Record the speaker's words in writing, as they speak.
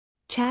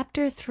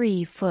Chapter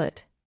 3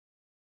 Foot.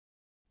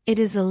 It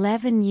is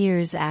 11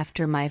 years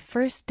after my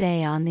first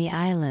day on the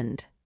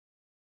island.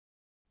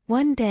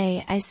 One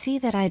day I see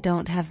that I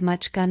don't have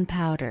much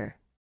gunpowder.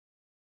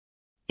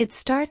 It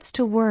starts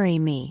to worry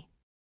me.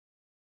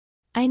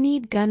 I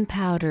need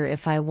gunpowder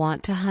if I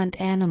want to hunt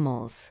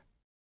animals.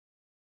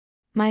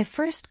 My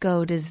first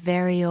goat is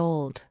very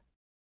old.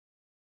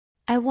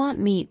 I want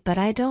meat, but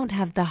I don't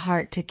have the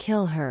heart to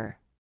kill her.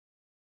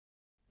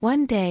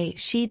 One day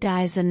she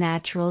dies a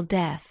natural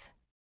death.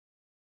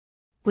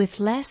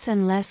 With less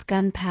and less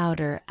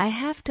gunpowder, I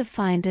have to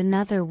find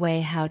another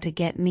way how to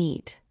get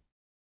meat.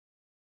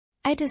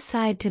 I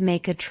decide to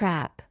make a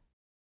trap.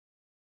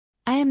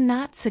 I am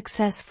not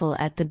successful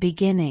at the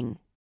beginning.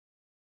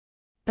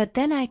 But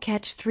then I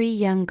catch 3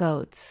 young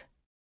goats.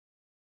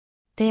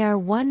 They are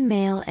 1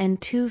 male and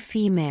 2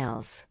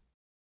 females.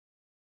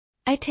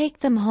 I take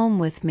them home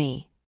with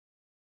me.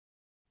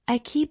 I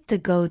keep the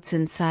goats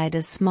inside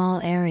a small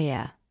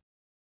area.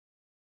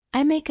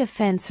 I make a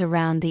fence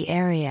around the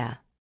area.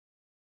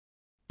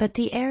 But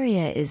the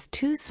area is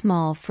too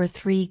small for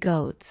 3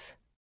 goats.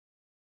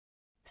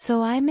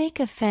 So I make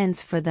a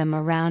fence for them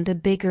around a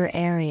bigger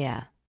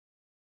area.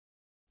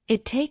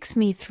 It takes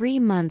me 3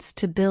 months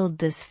to build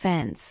this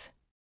fence.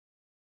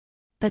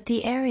 But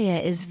the area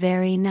is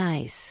very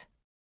nice.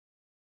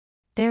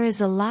 There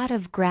is a lot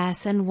of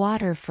grass and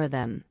water for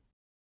them.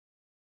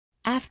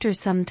 After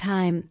some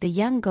time, the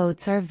young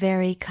goats are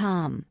very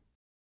calm.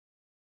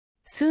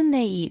 Soon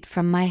they eat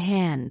from my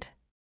hand.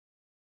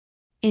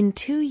 In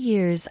 2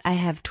 years I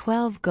have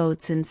 12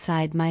 goats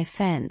inside my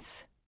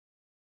fence.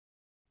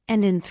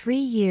 And in 3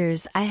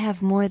 years I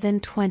have more than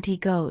 20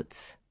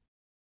 goats.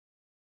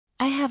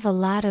 I have a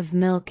lot of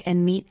milk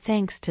and meat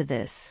thanks to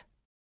this.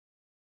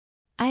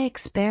 I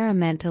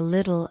experiment a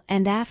little,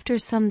 and after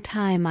some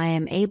time I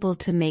am able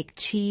to make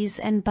cheese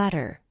and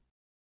butter.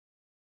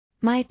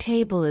 My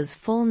table is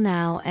full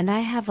now, and I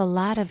have a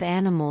lot of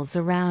animals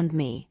around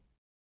me.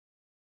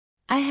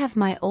 I have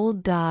my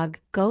old dog,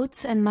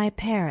 goats, and my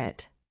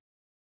parrot.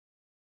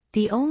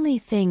 The only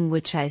thing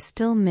which I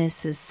still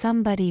miss is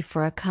somebody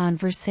for a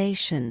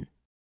conversation.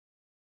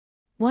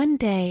 One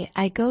day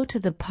I go to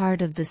the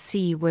part of the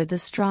sea where the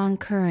strong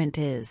current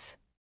is.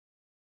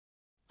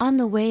 On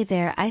the way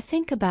there I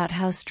think about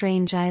how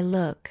strange I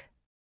look.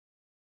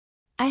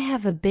 I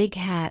have a big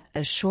hat,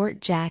 a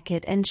short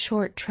jacket, and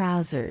short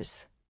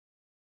trousers.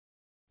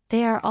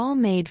 They are all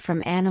made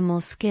from animal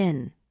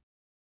skin.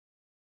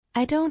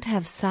 I don't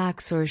have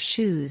socks or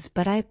shoes,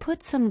 but I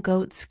put some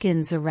goat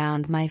skins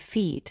around my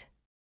feet.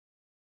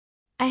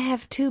 I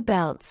have 2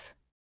 belts.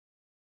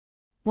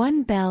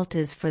 One belt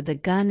is for the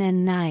gun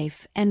and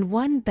knife, and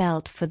one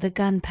belt for the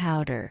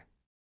gunpowder.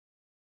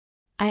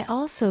 I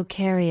also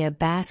carry a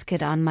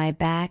basket on my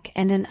back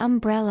and an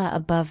umbrella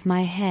above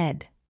my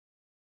head.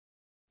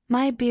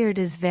 My beard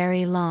is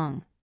very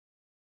long.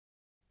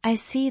 I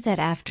see that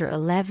after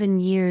 11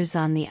 years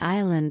on the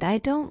island I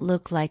don't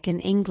look like an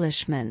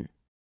Englishman.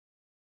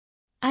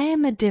 I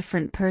am a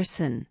different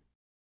person.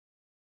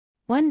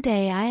 One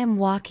day I am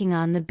walking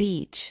on the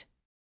beach.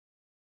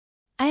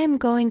 I am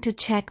going to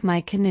check my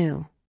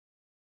canoe.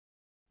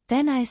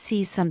 Then I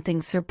see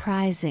something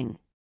surprising.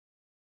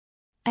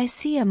 I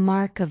see a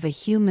mark of a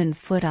human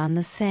foot on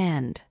the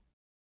sand.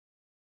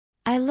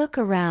 I look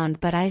around,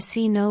 but I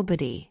see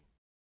nobody.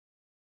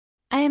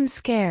 I am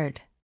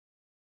scared.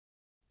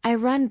 I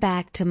run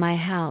back to my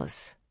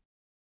house.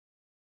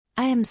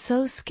 I am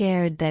so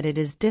scared that it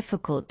is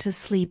difficult to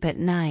sleep at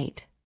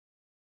night.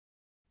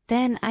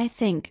 Then I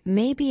think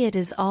maybe it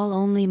is all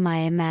only my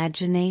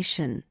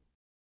imagination.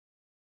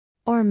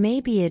 Or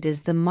maybe it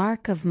is the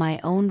mark of my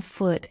own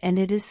foot and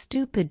it is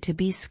stupid to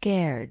be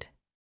scared.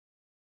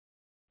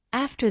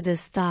 After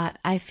this thought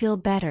I feel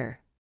better.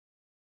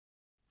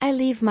 I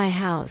leave my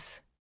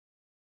house.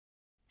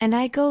 And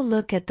I go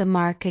look at the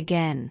mark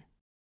again.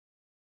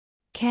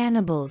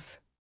 Cannibals.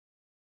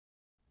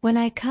 When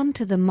I come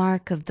to the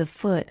mark of the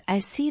foot I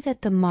see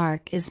that the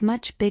mark is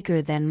much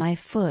bigger than my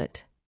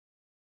foot.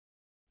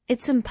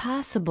 It's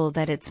impossible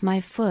that it's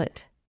my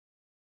foot.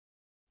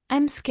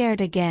 I'm scared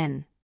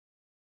again.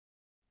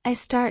 I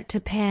start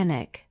to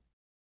panic.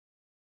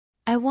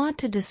 I want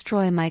to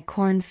destroy my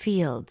corn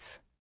fields.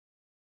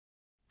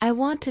 I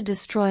want to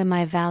destroy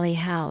my valley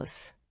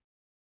house.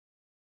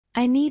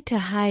 I need to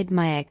hide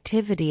my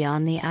activity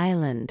on the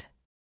island.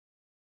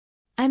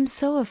 I'm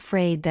so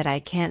afraid that I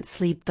can't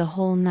sleep the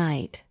whole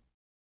night.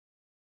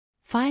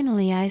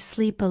 Finally I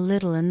sleep a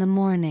little in the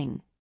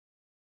morning.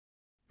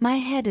 My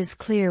head is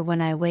clear when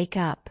I wake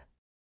up.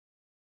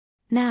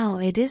 Now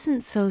it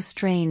isn't so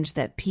strange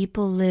that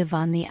people live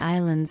on the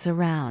islands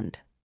around.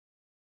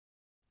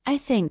 I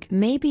think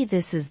maybe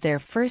this is their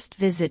first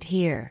visit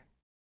here.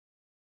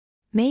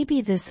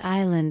 Maybe this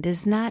island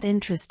is not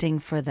interesting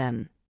for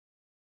them.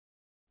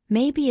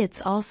 Maybe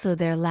it's also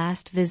their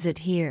last visit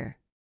here.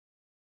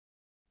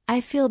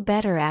 I feel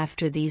better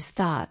after these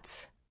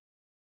thoughts.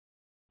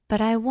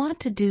 But I want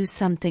to do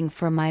something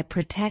for my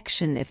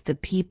protection if the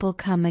people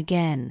come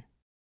again.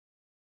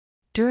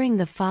 During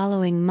the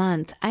following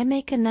month I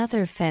make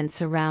another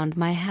fence around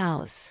my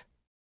house.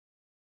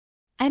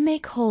 I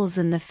make holes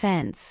in the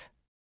fence.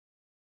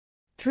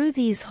 Through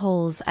these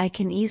holes I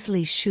can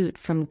easily shoot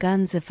from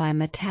guns if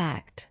I'm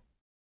attacked.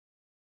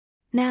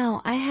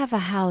 Now I have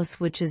a house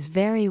which is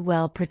very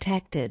well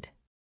protected.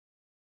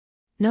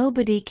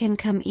 Nobody can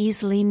come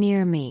easily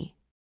near me.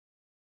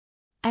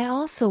 I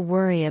also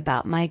worry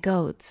about my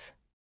goats.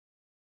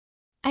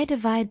 I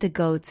divide the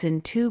goats in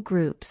 2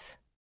 groups.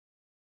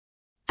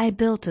 I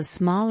built a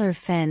smaller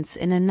fence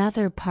in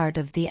another part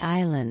of the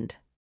island.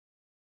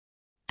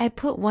 I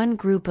put one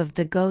group of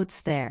the goats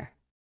there.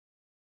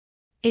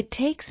 It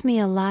takes me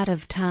a lot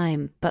of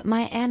time, but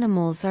my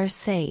animals are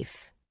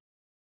safe.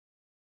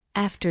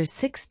 After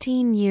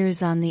 16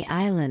 years on the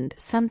island,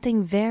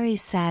 something very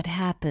sad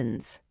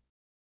happens.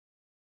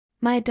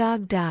 My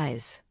dog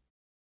dies.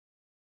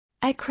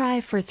 I cry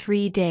for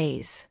 3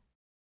 days.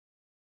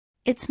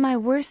 It's my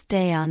worst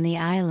day on the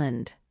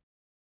island.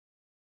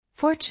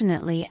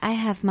 Fortunately, I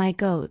have my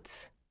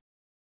goats.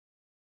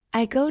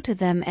 I go to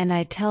them and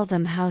I tell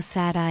them how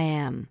sad I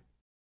am.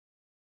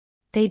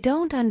 They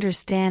don't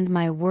understand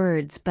my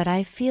words, but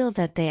I feel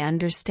that they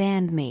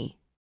understand me.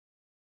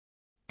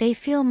 They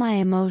feel my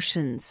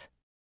emotions.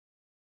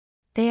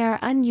 They are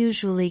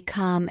unusually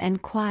calm and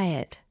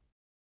quiet.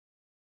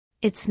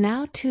 It's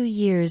now 2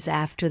 years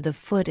after the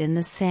foot in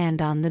the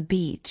sand on the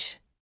beach.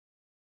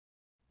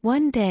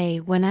 One day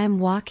when I'm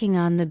walking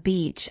on the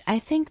beach, I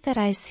think that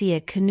I see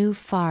a canoe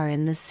far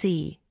in the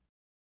sea.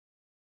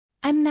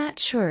 I'm not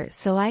sure,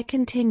 so I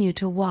continue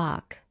to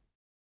walk.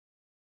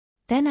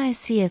 Then I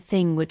see a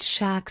thing which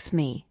shocks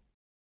me.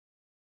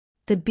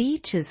 The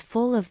beach is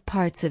full of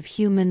parts of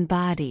human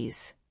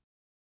bodies.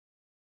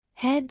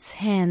 Heads,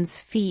 hands,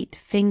 feet,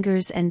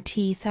 fingers and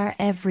teeth are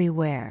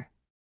everywhere.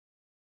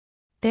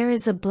 There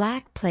is a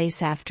black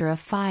place after a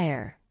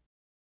fire.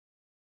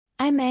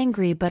 I'm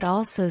angry but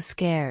also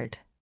scared.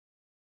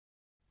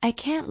 I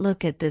can't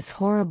look at this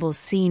horrible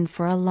scene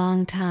for a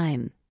long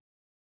time.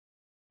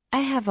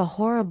 I have a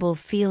horrible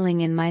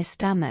feeling in my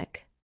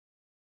stomach.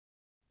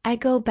 I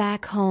go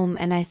back home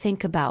and I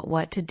think about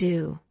what to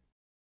do.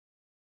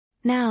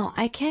 Now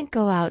I can't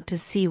go out to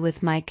sea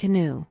with my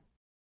canoe.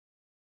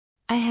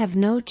 I have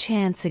no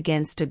chance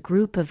against a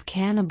group of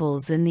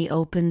cannibals in the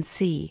open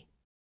sea.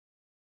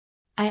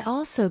 I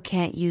also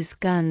can't use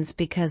guns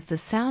because the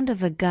sound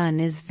of a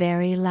gun is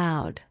very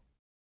loud.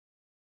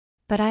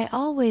 But I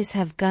always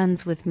have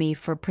guns with me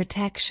for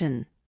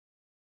protection.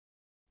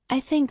 I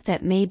think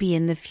that maybe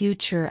in the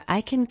future I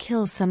can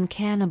kill some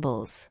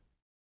cannibals.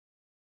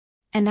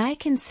 And I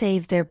can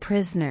save their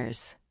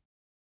prisoners.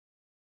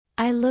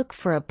 I look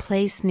for a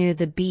place near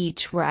the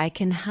beach where I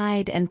can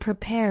hide and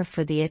prepare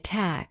for the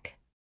attack.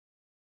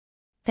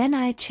 Then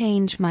I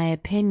change my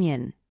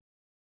opinion.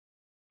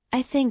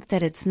 I think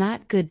that it's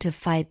not good to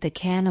fight the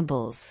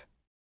cannibals.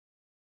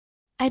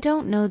 I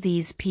don't know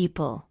these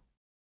people.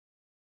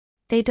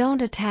 They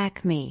don't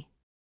attack me.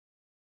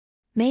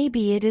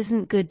 Maybe it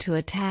isn't good to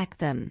attack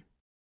them.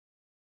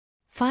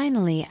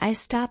 Finally, I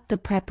stop the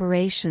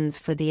preparations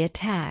for the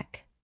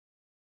attack.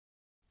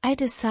 I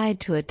decide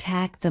to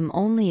attack them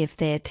only if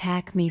they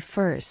attack me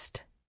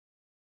first.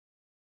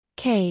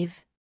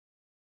 Cave.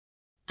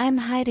 I'm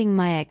hiding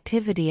my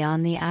activity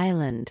on the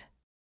island.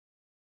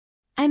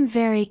 I'm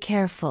very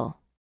careful.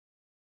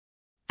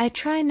 I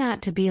try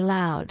not to be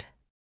loud.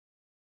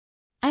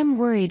 I'm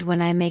worried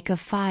when I make a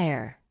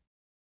fire.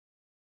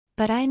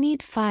 But I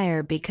need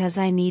fire because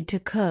I need to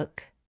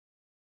cook.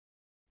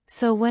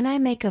 So when I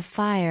make a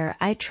fire,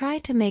 I try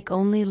to make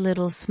only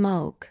little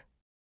smoke.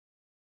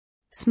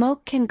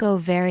 Smoke can go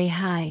very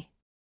high.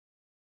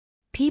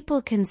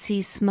 People can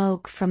see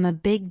smoke from a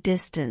big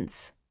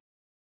distance.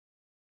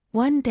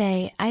 One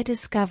day I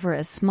discover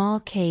a small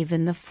cave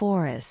in the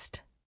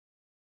forest.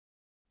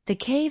 The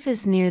cave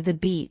is near the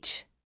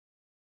beach.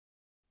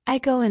 I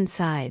go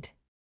inside.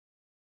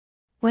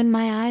 When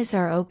my eyes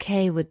are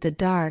okay with the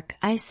dark,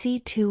 I see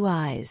 2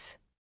 eyes.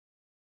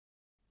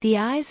 The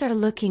eyes are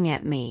looking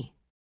at me.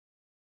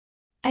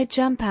 I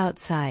jump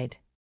outside.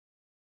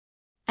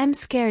 I'm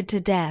scared to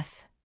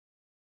death.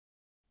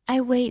 I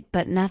wait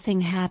but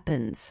nothing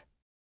happens.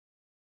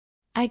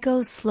 I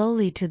go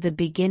slowly to the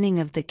beginning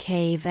of the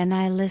cave and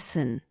I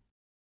listen.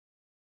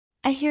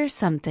 I hear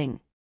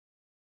something.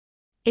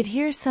 It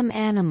hears some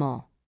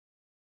animal.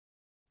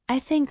 I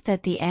think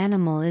that the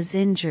animal is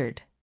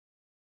injured.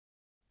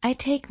 I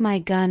take my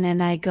gun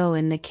and I go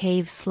in the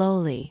cave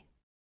slowly.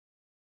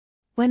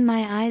 When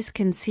my eyes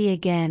can see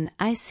again,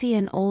 I see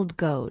an old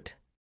goat.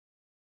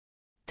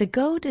 The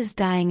goat is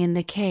dying in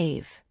the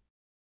cave.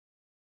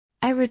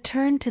 I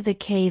return to the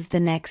cave the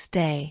next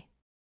day.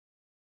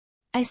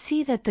 I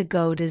see that the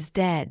goat is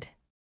dead.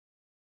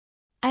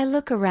 I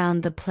look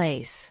around the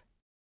place.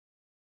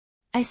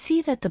 I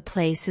see that the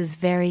place is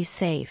very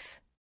safe.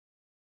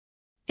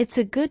 It's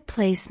a good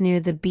place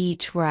near the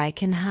beach where I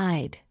can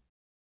hide.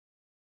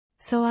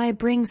 So I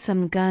bring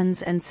some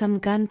guns and some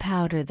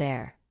gunpowder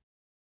there.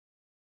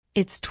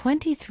 It's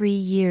 23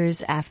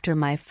 years after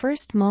my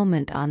first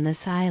moment on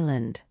this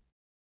island.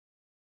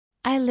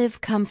 I live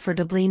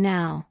comfortably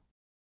now.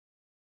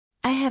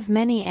 I have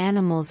many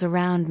animals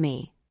around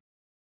me.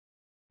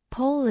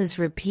 Pole is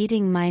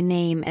repeating my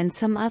name and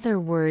some other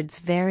words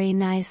very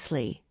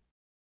nicely.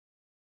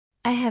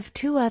 I have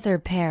 2 other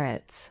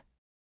parrots.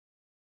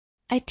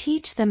 I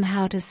teach them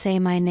how to say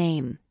my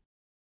name.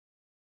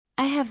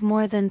 I have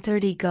more than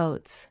 30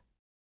 goats.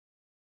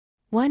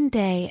 One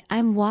day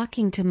I'm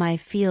walking to my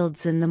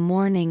fields in the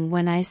morning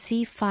when I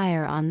see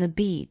fire on the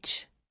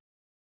beach.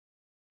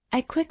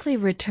 I quickly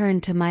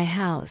return to my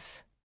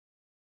house.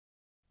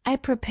 I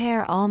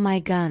prepare all my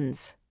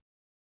guns.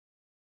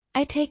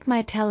 I take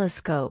my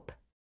telescope.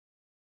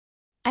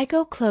 I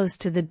go close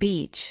to the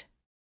beach.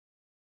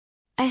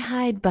 I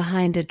hide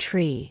behind a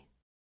tree.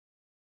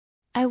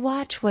 I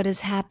watch what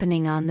is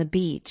happening on the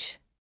beach.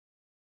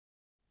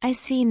 I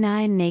see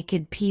 9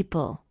 naked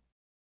people.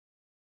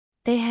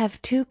 They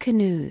have 2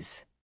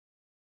 canoes.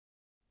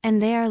 And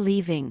they are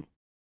leaving.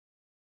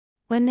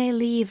 When they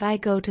leave, I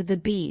go to the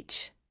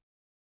beach.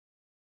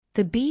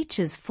 The beach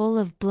is full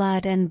of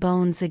blood and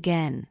bones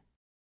again.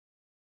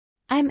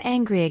 I'm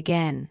angry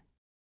again.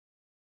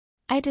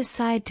 I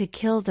decide to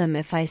kill them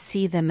if I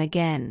see them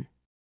again.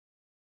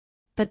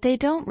 But they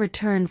don't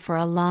return for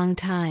a long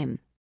time.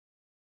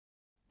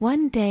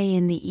 One day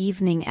in the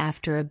evening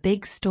after a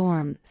big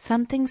storm,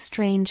 something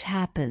strange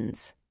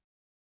happens.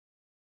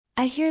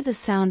 I hear the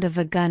sound of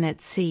a gun at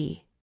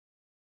sea.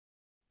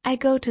 I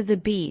go to the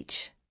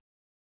beach.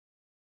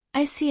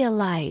 I see a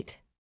light.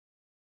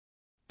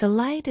 The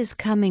light is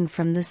coming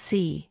from the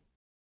sea.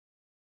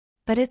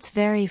 But it's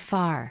very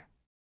far.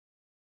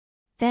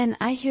 Then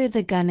I hear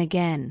the gun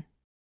again.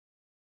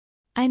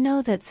 I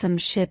know that some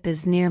ship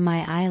is near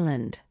my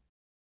island.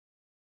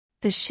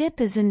 The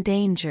ship is in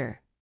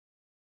danger.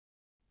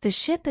 The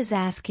ship is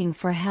asking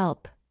for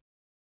help.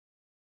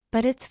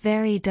 But it's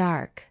very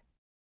dark.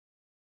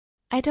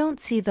 I don't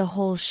see the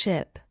whole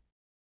ship.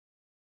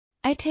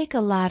 I take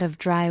a lot of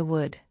dry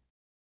wood.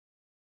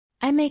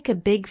 I make a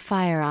big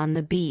fire on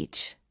the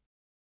beach.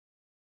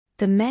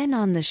 The men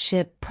on the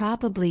ship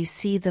probably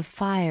see the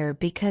fire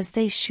because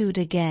they shoot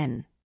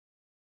again.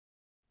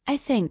 I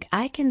think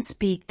I can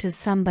speak to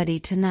somebody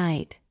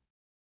tonight.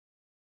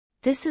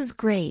 This is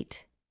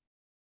great.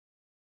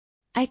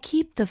 I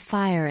keep the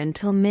fire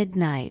until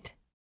midnight.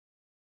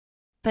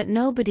 But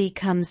nobody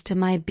comes to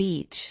my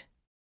beach.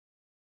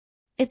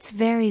 It's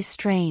very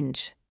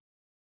strange.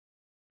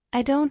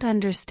 I don't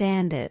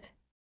understand it.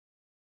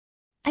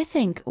 I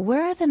think,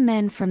 where are the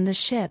men from the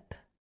ship?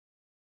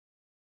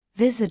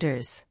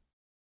 Visitors.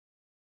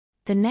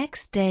 The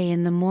next day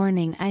in the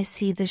morning I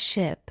see the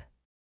ship.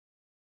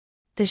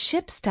 The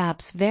ship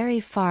stops very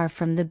far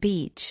from the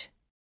beach.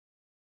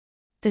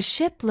 The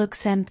ship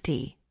looks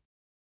empty.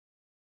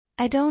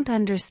 I don't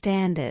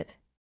understand it.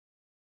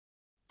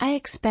 I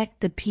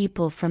expect the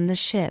people from the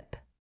ship.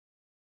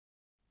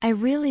 I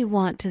really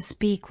want to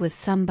speak with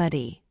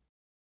somebody.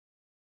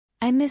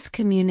 I miss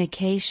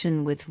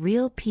communication with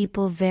real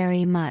people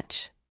very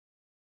much.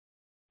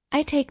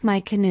 I take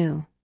my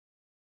canoe.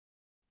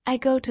 I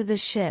go to the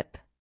ship.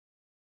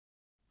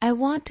 I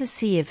want to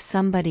see if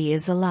somebody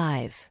is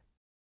alive.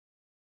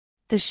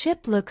 The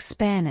ship looks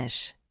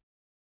Spanish.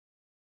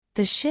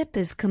 The ship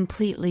is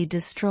completely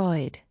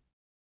destroyed.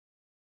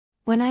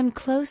 When I'm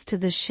close to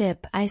the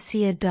ship, I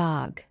see a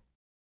dog.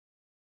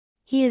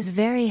 He is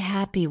very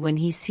happy when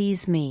he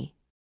sees me.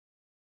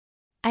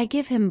 I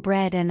give him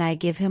bread and I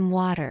give him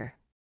water.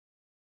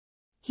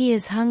 He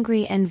is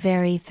hungry and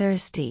very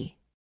thirsty.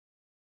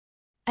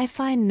 I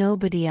find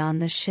nobody on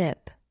the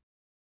ship.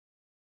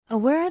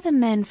 Where are the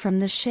men from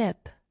the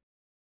ship?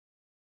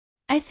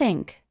 I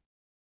think.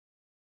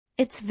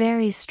 It's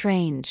very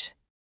strange.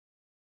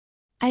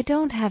 I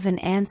don't have an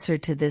answer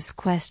to this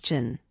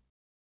question.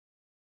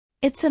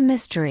 It's a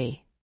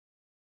mystery.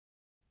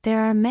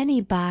 There are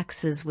many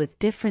boxes with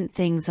different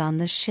things on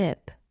the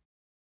ship.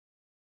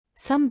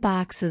 Some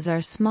boxes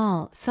are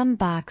small, some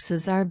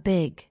boxes are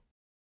big.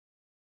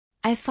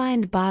 I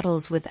find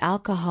bottles with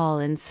alcohol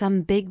in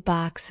some big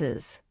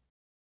boxes.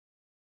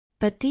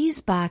 But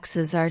these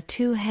boxes are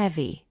too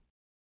heavy.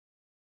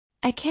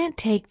 I can't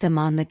take them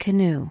on the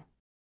canoe.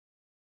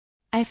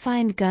 I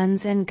find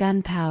guns and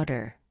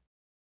gunpowder.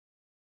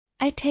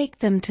 I take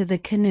them to the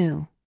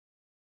canoe.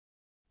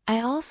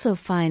 I also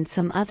find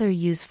some other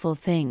useful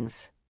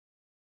things.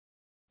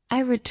 I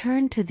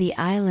return to the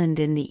island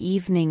in the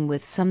evening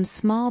with some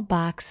small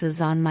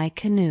boxes on my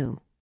canoe.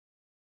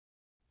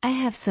 I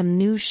have some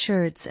new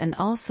shirts and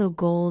also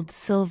gold,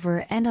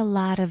 silver, and a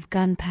lot of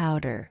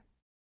gunpowder.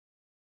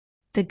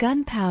 The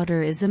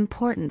gunpowder is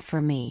important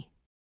for me.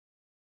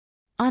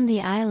 On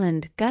the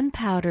island,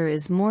 gunpowder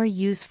is more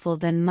useful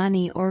than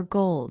money or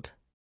gold.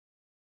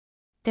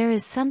 There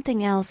is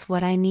something else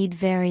what I need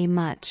very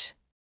much.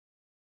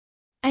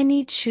 I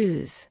need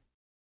shoes.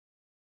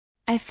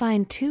 I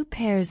find 2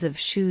 pairs of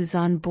shoes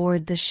on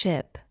board the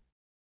ship.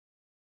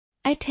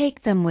 I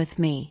take them with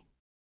me.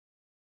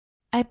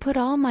 I put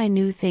all my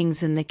new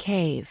things in the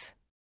cave.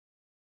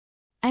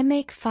 I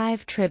make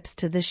 5 trips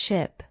to the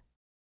ship.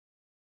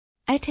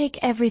 I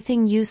take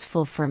everything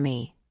useful for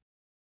me.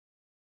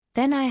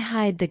 Then I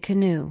hide the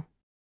canoe.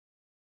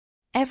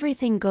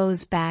 Everything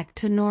goes back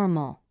to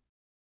normal.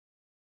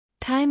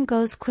 Time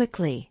goes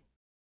quickly.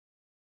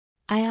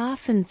 I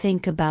often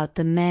think about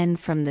the men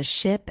from the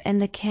ship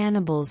and the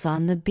cannibals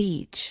on the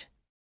beach.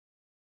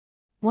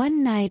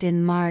 One night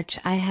in March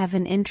I have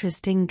an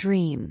interesting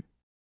dream.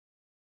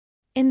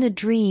 In the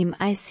dream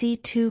I see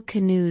two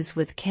canoes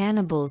with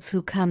cannibals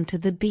who come to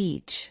the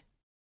beach.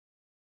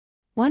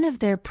 One of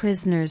their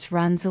prisoners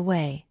runs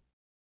away.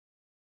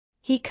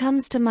 He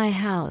comes to my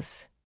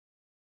house.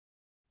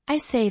 I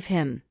save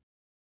him.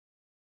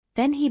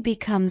 Then he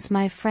becomes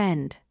my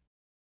friend.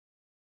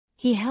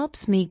 He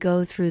helps me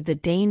go through the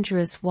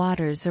dangerous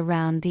waters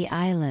around the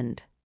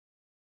island.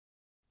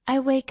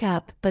 I wake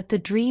up, but the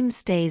dream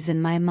stays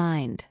in my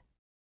mind.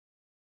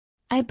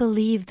 I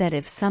believe that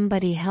if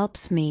somebody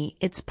helps me,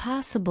 it's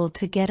possible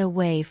to get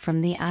away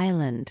from the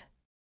island.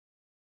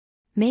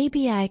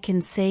 Maybe I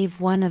can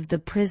save one of the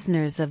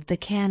prisoners of the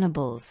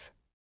cannibals.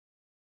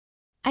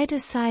 I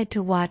decide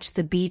to watch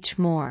the beach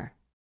more.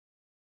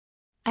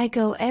 I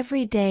go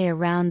every day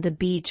around the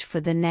beach for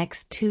the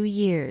next 2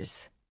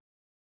 years.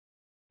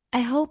 I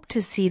hope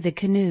to see the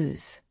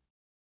canoes.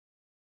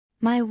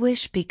 My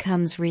wish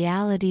becomes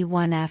reality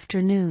one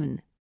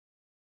afternoon.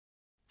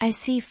 I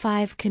see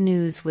 5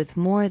 canoes with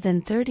more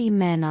than 30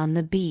 men on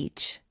the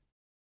beach.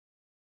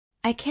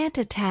 I can't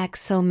attack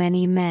so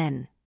many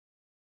men.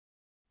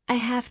 I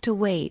have to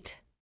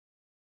wait.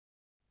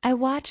 I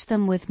watch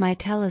them with my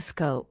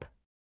telescope.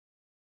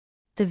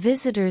 The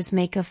visitors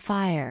make a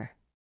fire.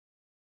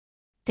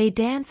 They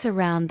dance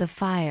around the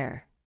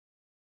fire.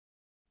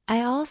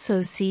 I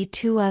also see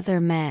 2 other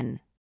men.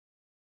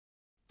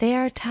 They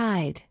are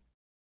tied.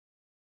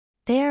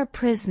 They are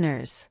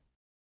prisoners.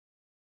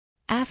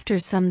 After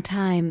some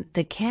time,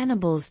 the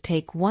cannibals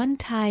take one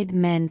tied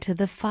man to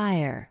the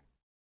fire.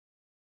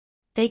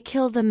 They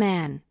kill the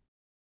man.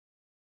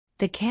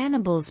 The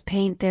cannibals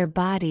paint their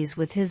bodies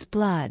with his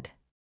blood.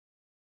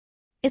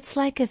 It's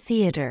like a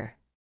theater.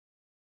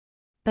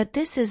 But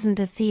this isn't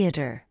a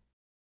theater.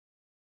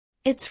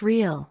 It's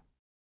real.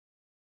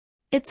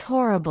 It's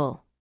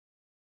horrible.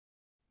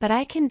 But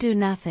I can do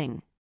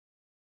nothing.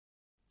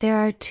 There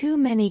are too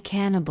many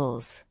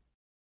cannibals.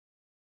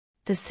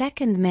 The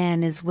second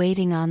man is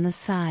waiting on the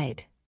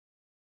side.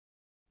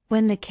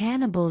 When the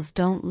cannibals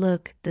don't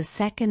look, the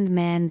second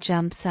man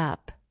jumps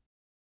up.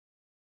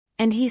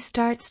 And he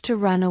starts to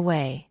run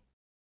away.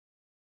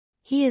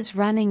 He is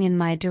running in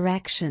my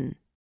direction.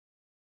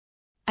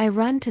 I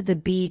run to the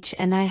beach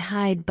and I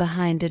hide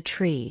behind a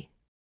tree.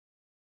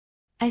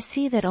 I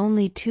see that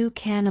only 2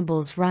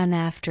 cannibals run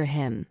after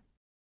him.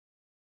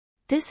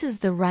 This is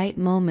the right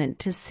moment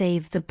to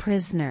save the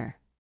prisoner.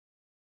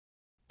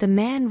 The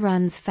man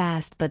runs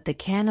fast, but the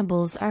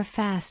cannibals are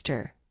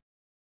faster.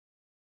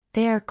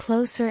 They are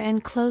closer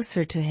and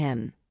closer to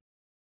him.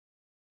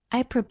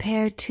 I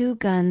prepare 2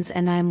 guns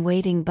and I'm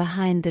waiting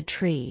behind the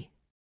tree.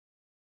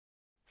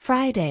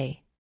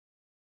 Friday.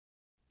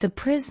 The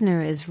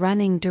prisoner is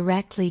running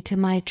directly to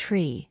my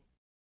tree.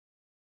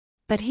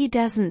 But he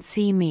doesn't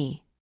see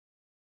me.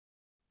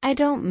 I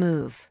don't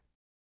move.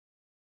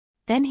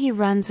 Then he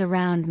runs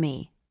around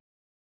me.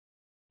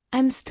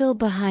 I'm still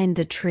behind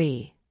the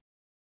tree.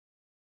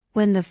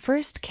 When the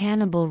first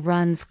cannibal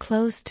runs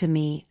close to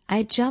me,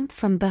 I jump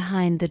from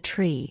behind the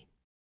tree.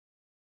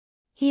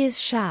 He is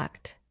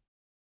shocked.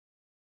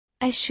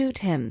 I shoot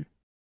him.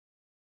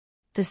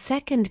 The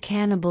second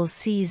cannibal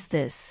sees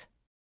this.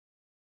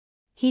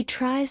 He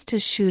tries to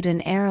shoot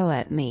an arrow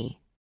at me.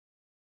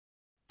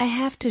 I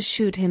have to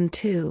shoot him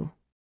too.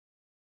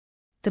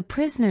 The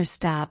prisoner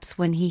stops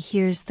when he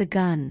hears the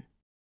gun.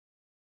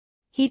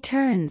 He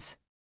turns.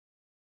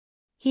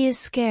 He is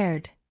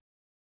scared.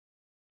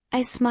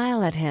 I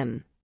smile at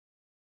him.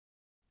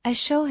 I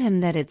show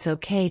him that it's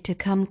okay to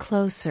come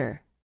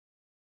closer.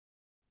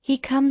 He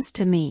comes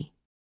to me.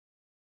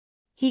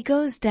 He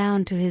goes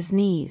down to his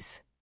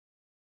knees.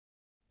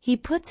 He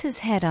puts his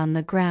head on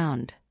the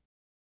ground.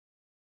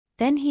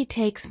 Then he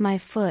takes my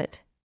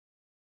foot.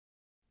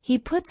 He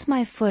puts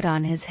my foot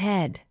on his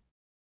head.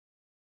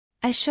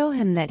 I show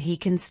him that he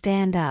can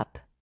stand up.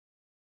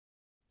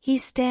 He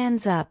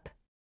stands up.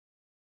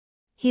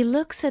 He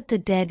looks at the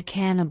dead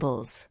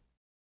cannibals.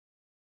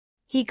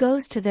 He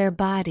goes to their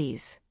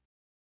bodies.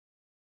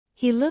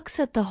 He looks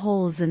at the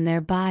holes in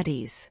their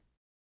bodies.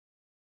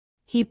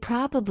 He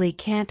probably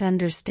can't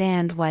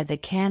understand why the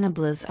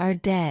cannibals are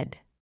dead.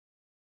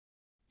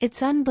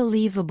 It's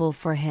unbelievable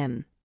for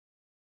him.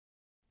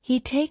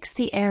 He takes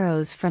the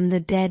arrows from the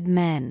dead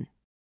men.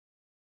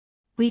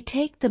 We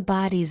take the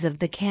bodies of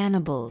the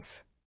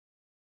cannibals.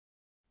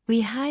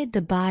 We hide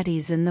the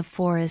bodies in the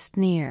forest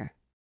near.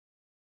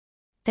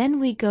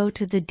 Then we go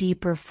to the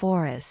deeper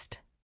forest.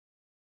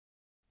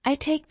 I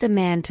take the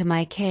man to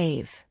my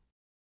cave.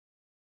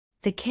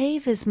 The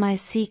cave is my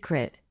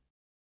secret.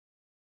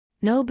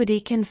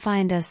 Nobody can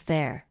find us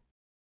there.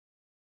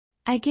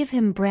 I give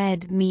him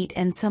bread, meat,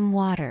 and some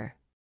water.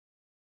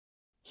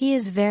 He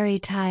is very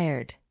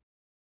tired.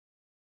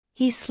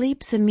 He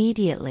sleeps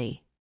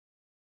immediately.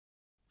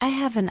 I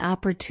have an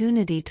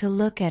opportunity to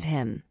look at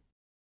him.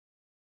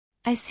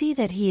 I see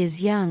that he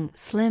is young,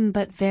 slim,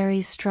 but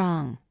very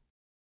strong.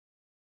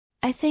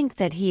 I think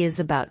that he is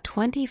about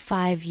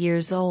 25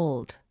 years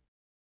old.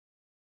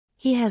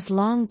 He has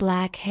long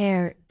black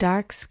hair,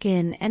 dark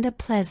skin, and a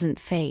pleasant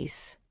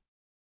face.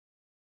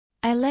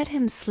 I let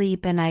him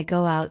sleep and I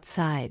go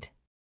outside.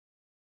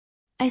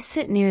 I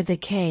sit near the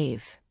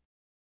cave.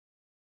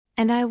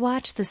 And I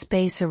watch the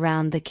space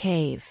around the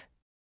cave.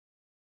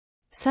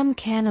 Some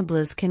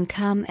cannibals can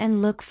come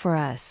and look for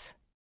us.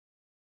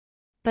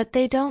 But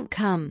they don't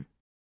come.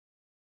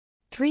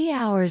 3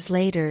 hours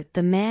later,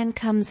 the man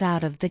comes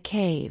out of the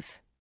cave.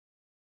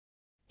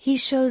 He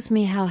shows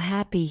me how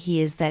happy he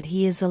is that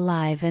he is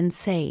alive and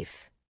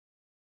safe.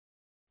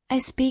 I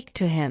speak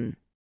to him.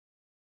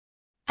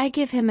 I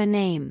give him a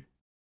name.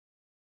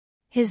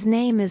 His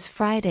name is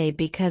Friday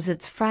because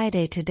it's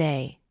Friday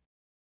today.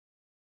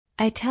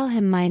 I tell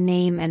him my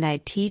name and I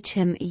teach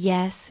him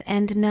yes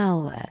and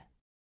no.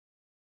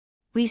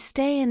 We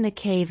stay in the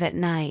cave at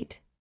night.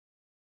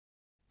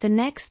 The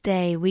next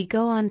day we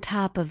go on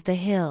top of the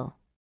hill.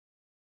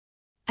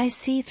 I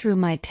see through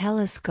my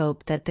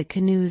telescope that the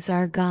canoes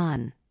are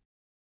gone.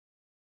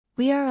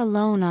 We are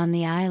alone on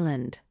the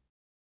island.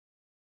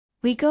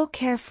 We go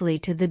carefully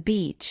to the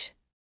beach.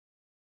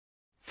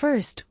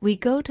 First, we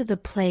go to the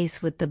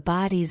place with the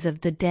bodies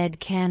of the dead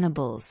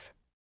cannibals.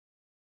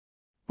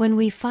 When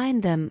we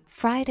find them,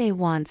 Friday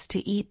wants to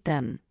eat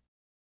them.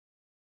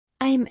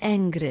 I'm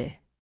angry.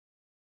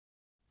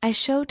 I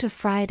show to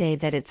Friday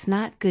that it's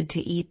not good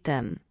to eat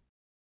them.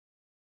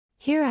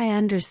 Here I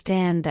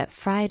understand that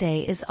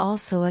Friday is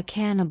also a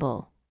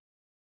cannibal.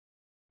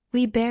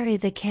 We bury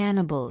the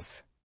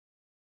cannibals.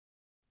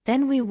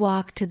 Then we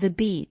walk to the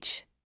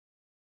beach.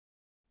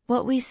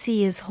 What we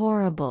see is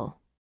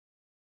horrible.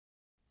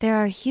 There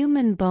are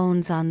human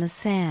bones on the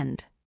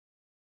sand.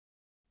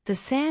 The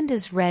sand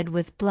is red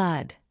with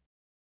blood.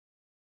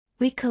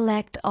 We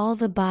collect all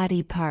the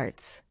body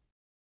parts.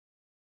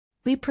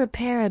 We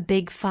prepare a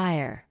big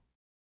fire.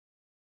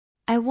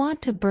 I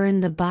want to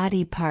burn the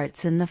body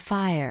parts in the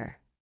fire.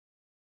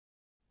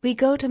 We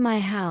go to my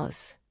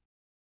house.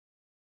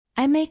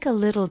 I make a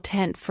little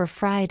tent for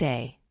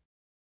Friday.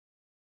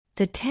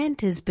 The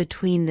tent is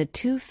between the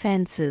 2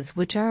 fences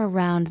which are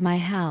around my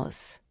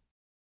house.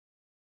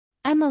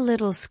 I'm a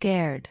little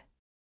scared.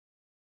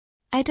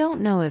 I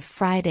don't know if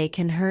Friday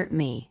can hurt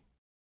me.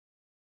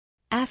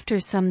 After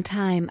some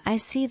time I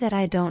see that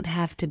I don't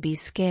have to be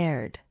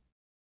scared.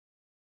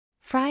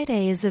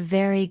 Friday is a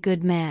very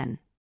good man.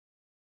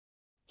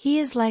 He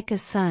is like a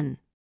son.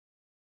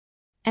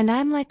 And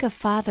I'm like a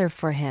father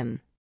for him.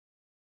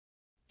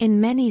 In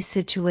many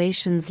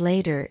situations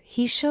later,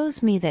 he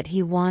shows me that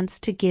he wants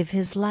to give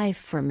his life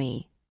for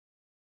me.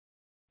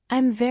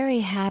 I'm very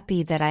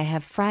happy that I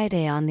have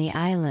Friday on the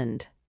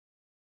island.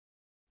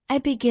 I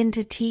begin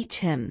to teach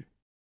him.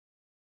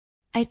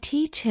 I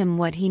teach him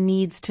what he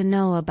needs to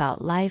know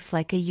about life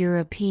like a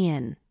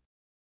European.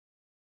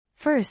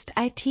 First,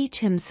 I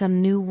teach him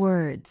some new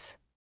words.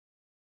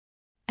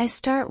 I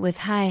start with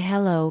hi,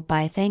 hello,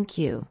 bye, thank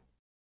you.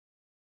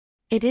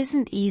 It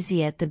isn't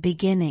easy at the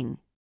beginning.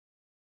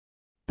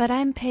 But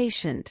I'm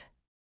patient.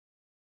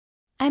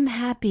 I'm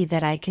happy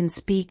that I can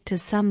speak to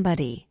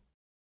somebody.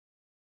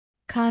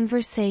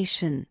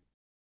 Conversation.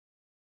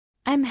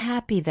 I'm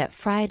happy that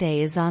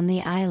Friday is on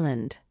the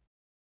island.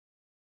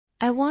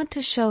 I want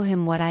to show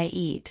him what I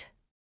eat.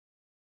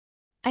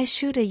 I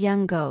shoot a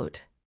young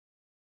goat.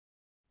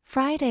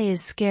 Friday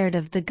is scared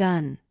of the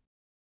gun.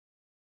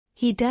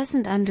 He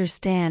doesn't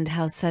understand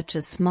how such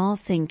a small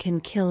thing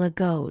can kill a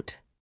goat.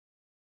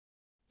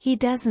 He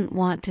doesn't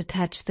want to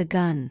touch the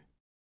gun.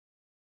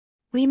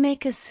 We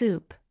make a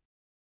soup.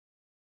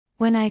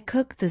 When I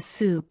cook the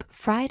soup,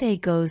 Friday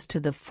goes to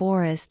the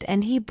forest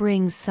and he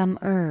brings some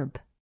herb.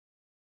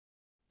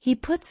 He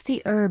puts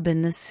the herb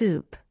in the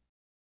soup.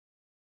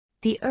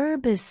 The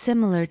herb is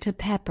similar to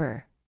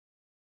pepper.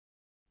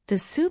 The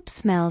soup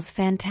smells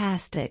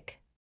fantastic.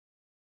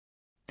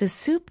 The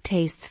soup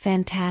tastes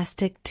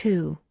fantastic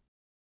too.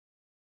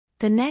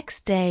 The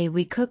next day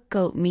we cook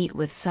goat meat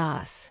with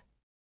sauce.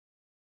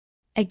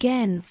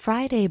 Again,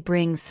 Friday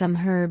brings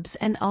some herbs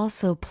and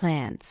also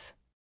plants.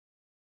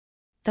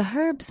 The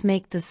herbs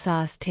make the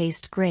sauce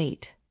taste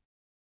great.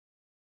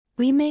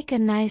 We make a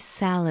nice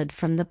salad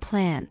from the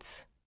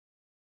plants.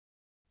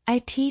 I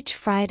teach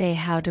Friday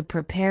how to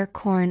prepare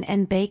corn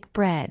and bake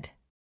bread.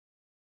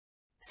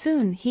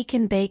 Soon he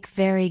can bake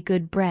very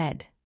good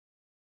bread.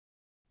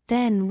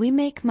 Then we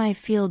make my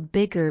field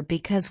bigger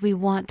because we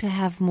want to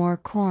have more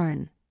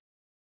corn.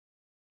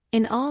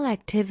 In all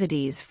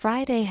activities,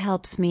 Friday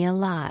helps me a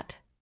lot.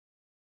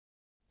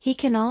 He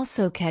can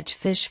also catch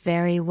fish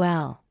very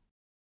well.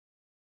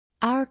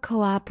 Our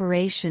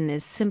cooperation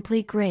is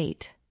simply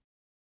great.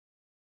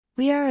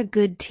 We are a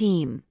good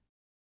team.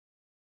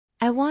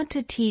 I want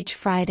to teach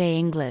Friday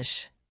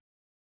English.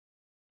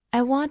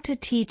 I want to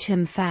teach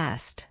him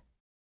fast.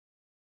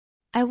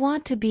 I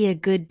want to be a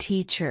good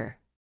teacher.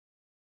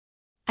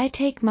 I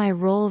take my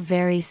role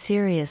very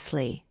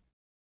seriously.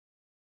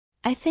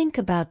 I think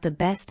about the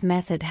best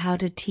method how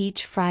to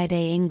teach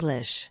Friday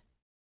English.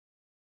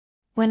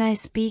 When I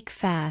speak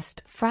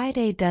fast,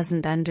 Friday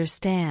doesn't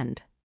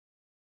understand.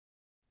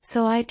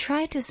 So I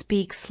try to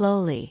speak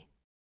slowly.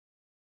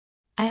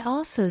 I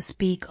also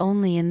speak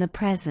only in the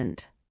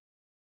present.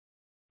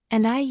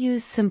 And I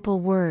use simple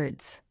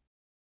words.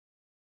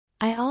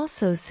 I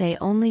also say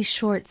only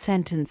short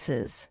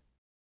sentences.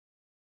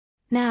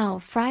 Now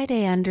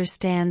Friday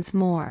understands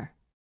more.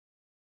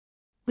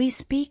 We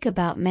speak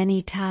about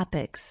many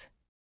topics.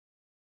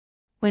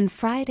 When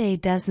Friday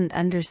doesn't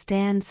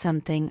understand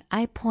something,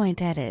 I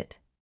point at it.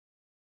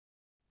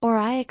 Or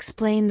I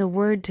explain the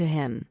word to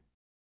him.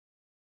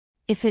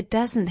 If it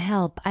doesn't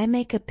help, I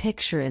make a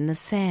picture in the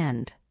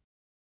sand.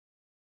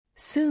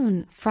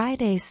 Soon,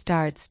 Friday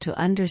starts to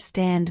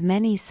understand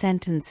many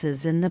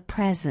sentences in the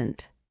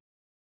present.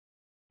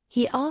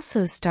 He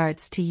also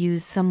starts to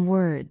use some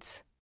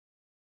words.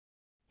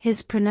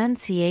 His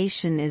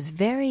pronunciation is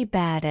very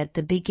bad at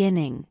the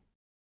beginning.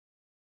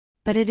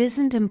 But it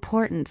isn't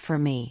important for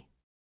me.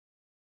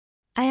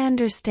 I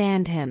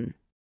understand him.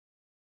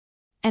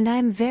 And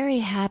I'm very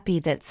happy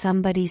that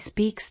somebody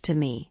speaks to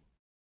me.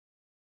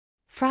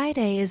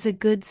 Friday is a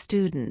good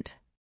student.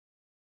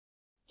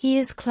 He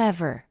is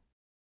clever.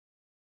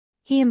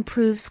 He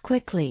improves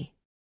quickly.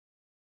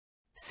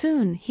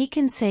 Soon he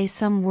can say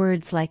some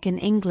words like an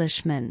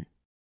Englishman.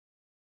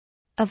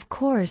 Of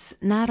course,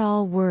 not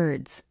all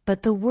words,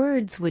 but the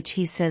words which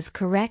he says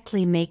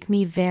correctly make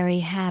me very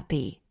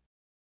happy.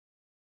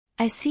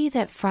 I see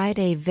that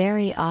Friday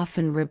very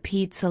often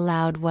repeats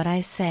aloud what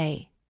I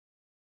say.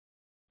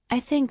 I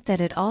think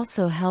that it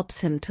also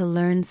helps him to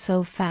learn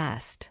so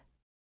fast.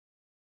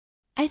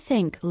 I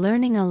think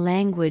learning a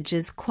language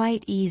is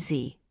quite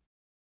easy.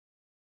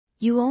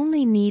 You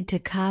only need to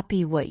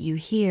copy what you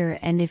hear,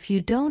 and if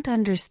you don't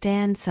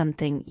understand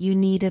something, you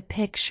need a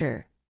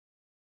picture.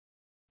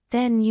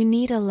 Then you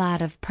need a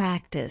lot of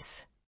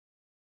practice.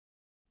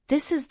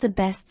 This is the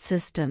best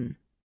system.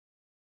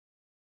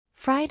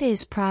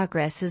 Friday's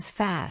progress is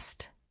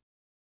fast.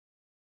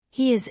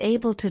 He is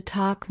able to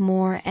talk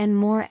more and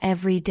more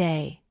every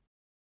day.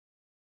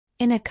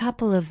 In a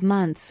couple of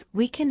months,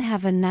 we can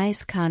have a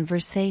nice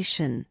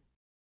conversation.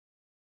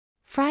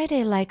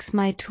 Friday likes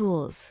my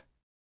tools.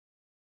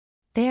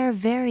 They are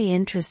very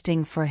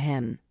interesting for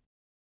him.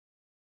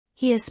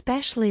 He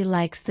especially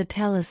likes the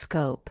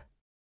telescope.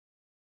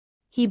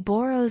 He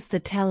borrows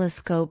the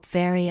telescope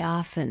very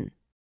often.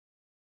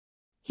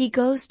 He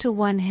goes to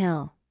one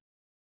hill.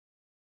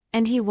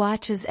 And he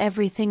watches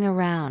everything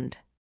around.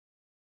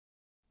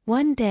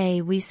 One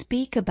day we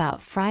speak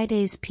about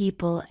Friday's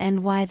people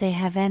and why they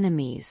have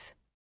enemies.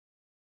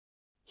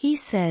 He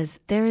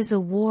says there is a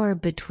war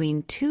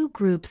between two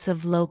groups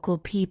of local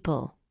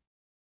people.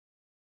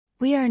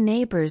 We are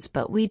neighbors,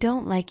 but we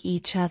don't like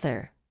each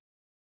other.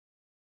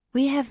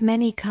 We have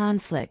many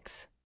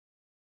conflicts.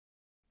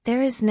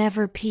 There is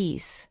never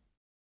peace.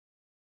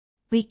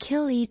 We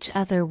kill each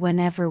other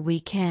whenever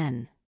we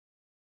can.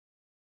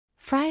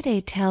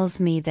 Friday tells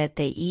me that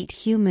they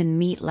eat human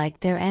meat like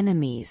their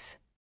enemies.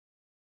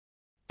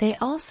 They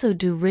also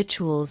do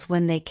rituals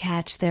when they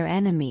catch their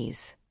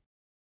enemies.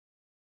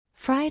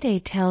 Friday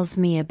tells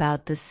me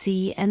about the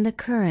sea and the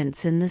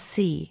currents in the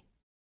sea.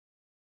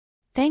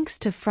 Thanks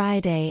to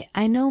Friday,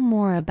 I know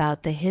more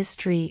about the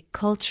history,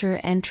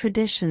 culture, and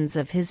traditions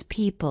of his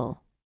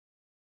people.